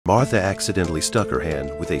Martha accidentally stuck her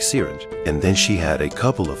hand with a syringe, and then she had a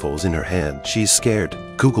couple of holes in her hand. She's scared.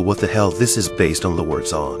 Google what the hell this is based on the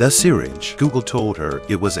words on the syringe. Google told her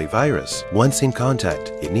it was a virus. Once in contact,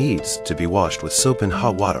 it needs to be washed with soap and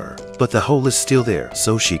hot water. But the hole is still there,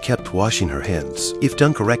 so she kept washing her hands. If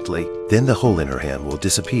done correctly, then the hole in her hand will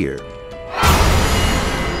disappear.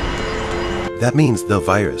 That means the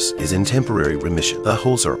virus is in temporary remission. The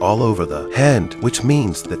holes are all over the hand, which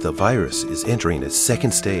means that the virus is entering its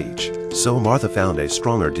second stage. So Martha found a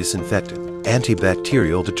stronger disinfectant,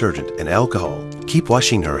 antibacterial detergent, and alcohol. Keep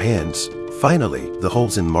washing her hands. Finally, the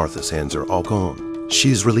holes in Martha's hands are all gone.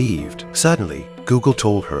 She's relieved. Suddenly, Google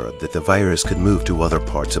told her that the virus could move to other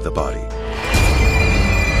parts of the body.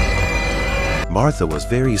 Martha was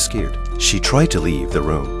very scared. She tried to leave the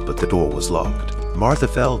room, but the door was locked. Martha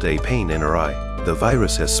felt a pain in her eye. The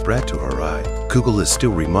virus has spread to her eye. Google is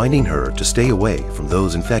still reminding her to stay away from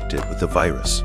those infected with the virus.